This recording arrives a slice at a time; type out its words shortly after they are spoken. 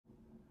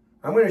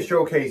I'm going to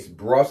showcase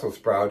Brussels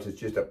sprouts. It's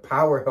just a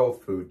power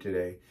health food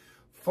today,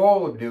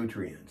 full of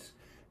nutrients.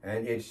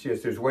 And it's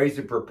just, there's ways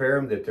to prepare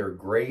them that they're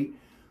great.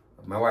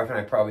 My wife and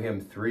I probably have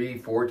them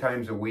 3-4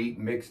 times a week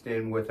mixed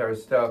in with our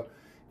stuff.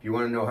 If you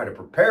want to know how to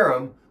prepare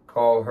them,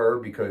 call her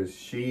because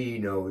she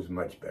knows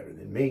much better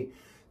than me.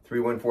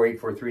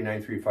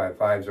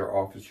 314-843-9355 is our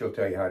office. She'll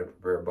tell you how to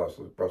prepare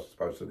Brussels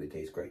sprouts so they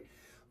taste great.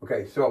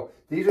 Okay, so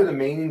these are the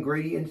main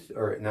ingredients,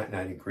 or not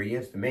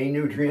ingredients, the main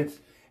nutrients,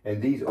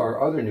 and these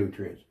are other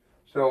nutrients.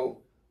 So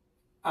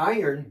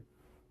iron,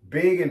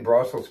 big in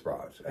Brussels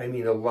sprouts. I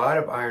mean, a lot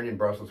of iron in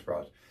Brussels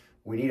sprouts.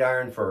 We need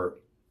iron for,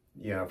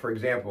 for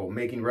example,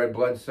 making red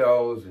blood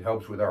cells. It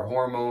helps with our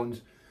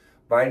hormones.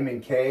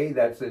 Vitamin K,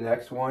 that's the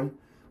next one.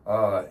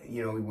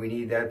 We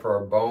need that for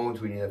our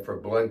bones. We need that for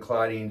blood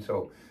clotting.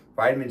 So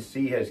vitamin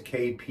C has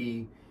K,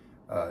 P,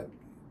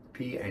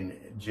 and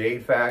J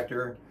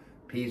factor.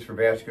 P is for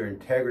vascular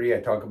integrity. I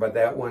talk about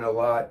that one a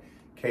lot.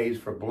 K is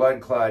for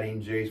blood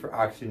clotting. J is for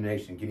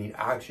oxygenation, getting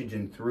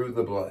oxygen through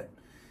the blood.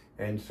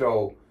 And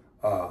so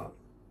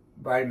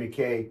vitamin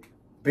K,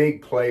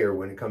 big player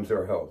when it comes to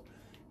our health.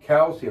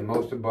 Calcium,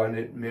 most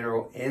abundant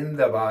mineral in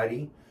the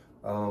body.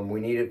 We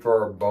need it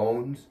for our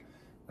bones.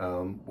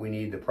 We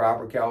need the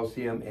proper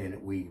calcium,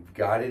 and we've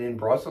got it in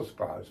Brussels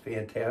sprouts.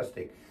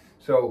 Fantastic.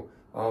 So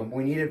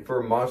we need it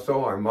for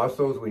muscle, our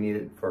muscles. We need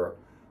it for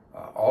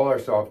all our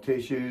soft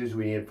tissues.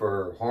 We need it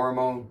for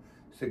hormone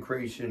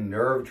secretion,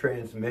 nerve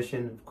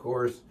transmission, of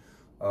course.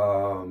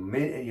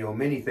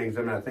 Many things.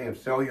 I'm not thinking of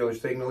cellular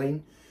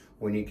signaling.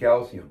 We need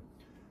calcium.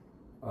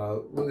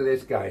 Look at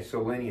this guy,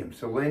 selenium.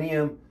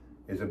 Selenium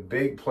is a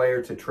big player.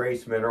 It's a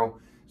trace mineral.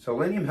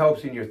 Selenium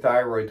helps in your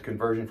thyroid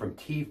conversion from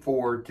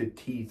T4 to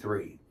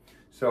T3.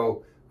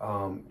 So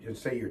let's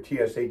say your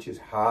TSH is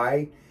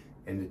high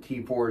and the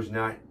T4 is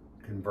not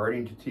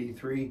converting to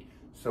T3.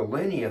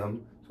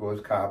 Selenium, as well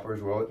as copper,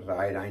 as well as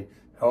iodine,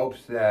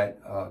 helps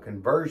that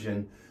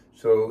conversion.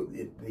 So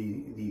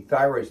the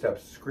thyroid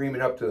stops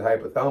screaming up to the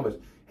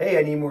hypothalamus, hey,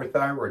 I need more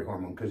thyroid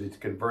hormone, because it's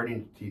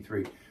converting to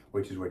T3,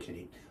 which is what you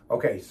need.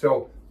 Okay,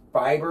 so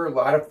fiber, a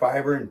lot of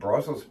fiber in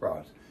Brussels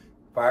sprouts.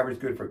 Fiber is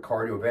good for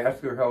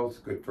cardiovascular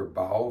health, good for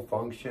bowel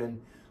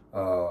function,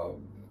 balancing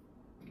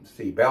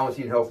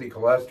healthy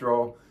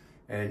cholesterol,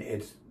 and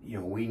it's,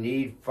 we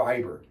need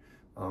fiber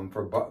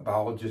for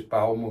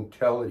bowel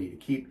motility, to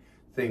keep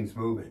things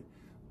moving.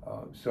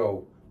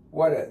 So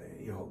what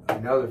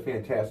another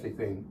fantastic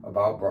thing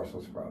about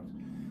Brussels sprouts.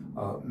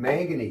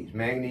 Manganese.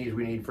 Manganese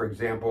we need, for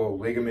example,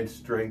 ligament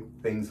strength,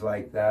 things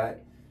like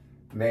that.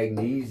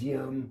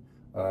 Magnesium.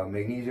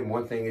 Magnesium,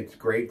 one thing, it's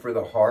great for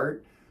the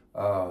heart.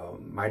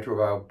 Mitral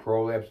valve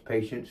prolapse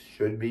patients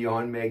should be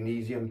on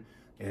magnesium.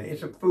 And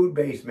it's a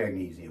food-based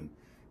magnesium.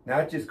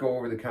 Not just go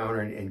over the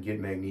counter and get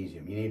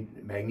magnesium. You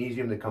need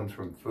magnesium that comes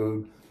from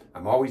food.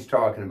 I'm always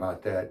talking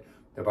about that.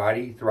 The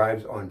body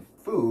thrives on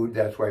food.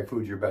 That's why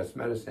food's your best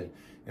medicine.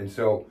 And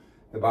so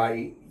the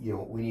body,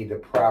 we need the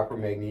proper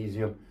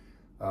magnesium.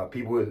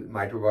 People with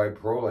mitral valve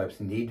prolapse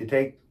need to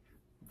take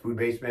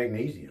food-based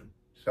magnesium.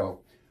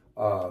 So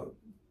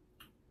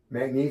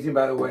magnesium,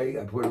 by the way,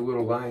 I put a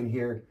little line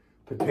here.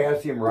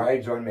 Potassium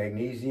rides on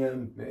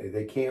magnesium.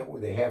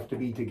 They have to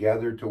be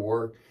together to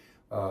work.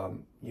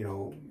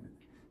 So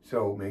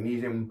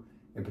magnesium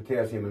and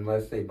potassium,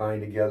 unless they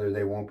bind together,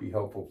 they won't be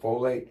helpful.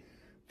 Folate.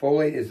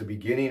 Folate is the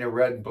beginning of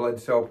red blood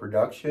cell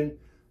production.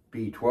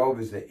 B12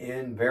 is the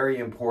end, very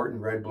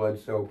important red blood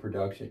cell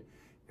production.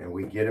 And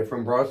we get it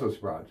from Brussels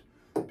sprouts.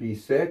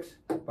 B6,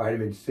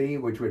 vitamin C,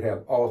 which would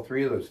have all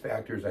three of those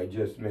factors I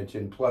just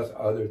mentioned, plus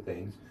other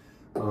things.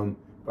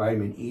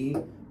 Vitamin E,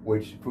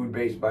 which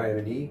food-based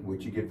vitamin E,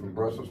 which you get from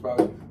Brussels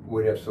sprouts,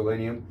 would have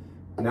selenium.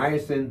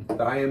 Niacin,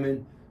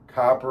 thiamine,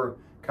 copper.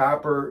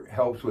 Copper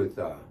helps with,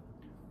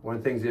 one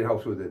of the things it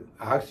helps with is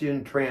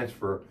oxygen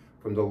transfer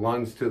from the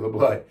lungs to the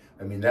blood.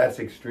 I mean, that's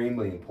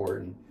extremely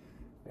important.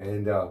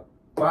 And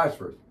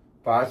phosphorus.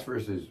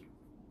 Phosphorus is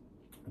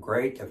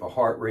great. If a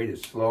heart rate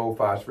is slow,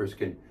 phosphorus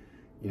can,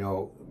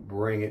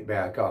 bring it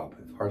back up.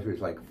 If heart rate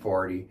is like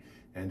 40,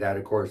 and that,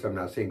 of course, I'm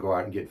not saying go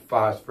out and get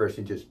phosphorus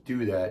and just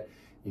do that.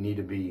 You need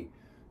to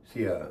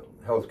see a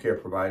healthcare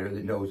provider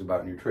that knows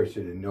about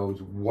nutrition and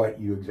knows what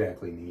you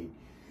exactly need.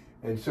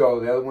 And so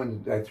the other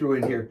one I threw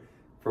in here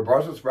for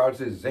Brussels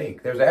sprouts is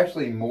zinc. There's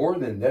actually more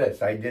than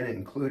this. I didn't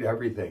include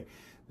everything.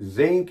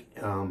 Zinc,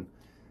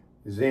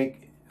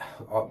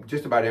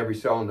 just about every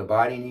cell in the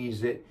body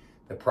needs it.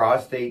 The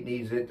prostate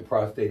needs it. The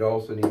prostate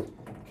also needs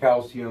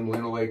calcium.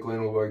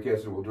 Linoleic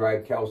acid will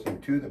drive calcium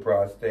to the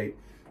prostate.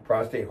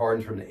 Prostate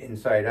hardens from the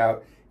inside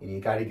out, and you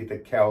got to get the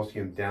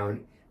calcium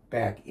down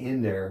back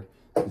in there.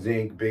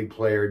 Zinc, big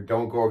player.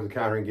 Don't go over the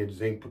counter and get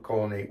zinc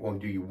percolinate.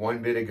 Won't do you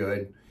one bit of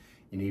good.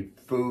 You need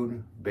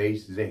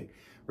food-based zinc.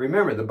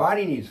 Remember, the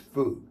body needs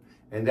food,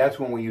 and that's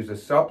when we use a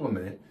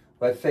supplement.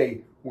 Let's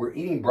say we're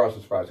eating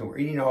Brussels sprouts and we're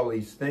eating all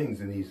these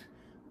things and these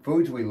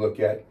foods we look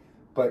at,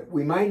 but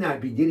we might not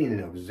be getting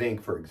enough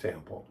zinc, for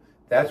example.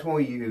 That's when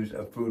we use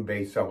a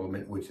food-based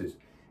supplement, which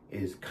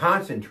is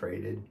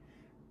concentrated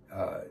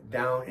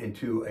down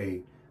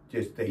into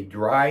they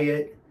dry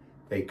it,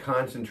 They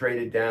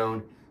concentrate it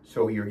down,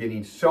 so you're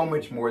getting so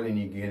much more than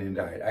you get in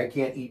diet. I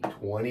can't eat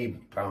 20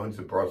 pounds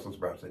of Brussels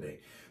sprouts a day.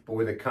 But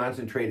with a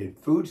concentrated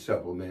food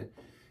supplement,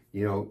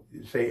 you know,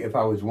 say if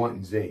I was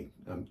wanting zinc,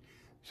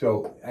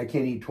 so I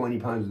can't eat 20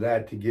 pounds of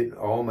that to get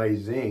all my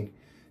zinc.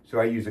 So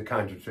I use a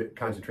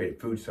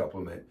concentrated food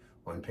supplement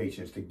on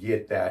patients to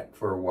get that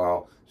for a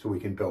while so we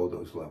can build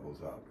those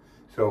levels up.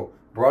 So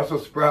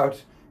Brussels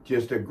sprouts,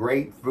 just a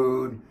great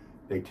food.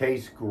 They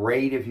taste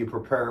great if you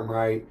prepare them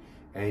right,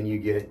 and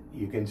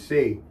you can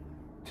see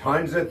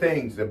tons of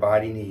things the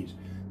body needs.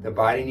 The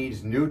body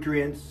needs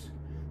nutrients,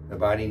 the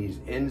body needs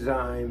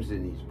enzymes, it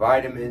needs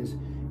vitamins,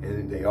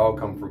 and they all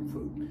come from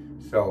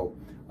food. So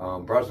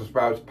Brussels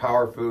sprouts,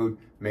 power food,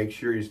 make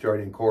sure you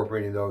start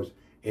incorporating those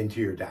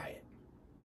into your diet.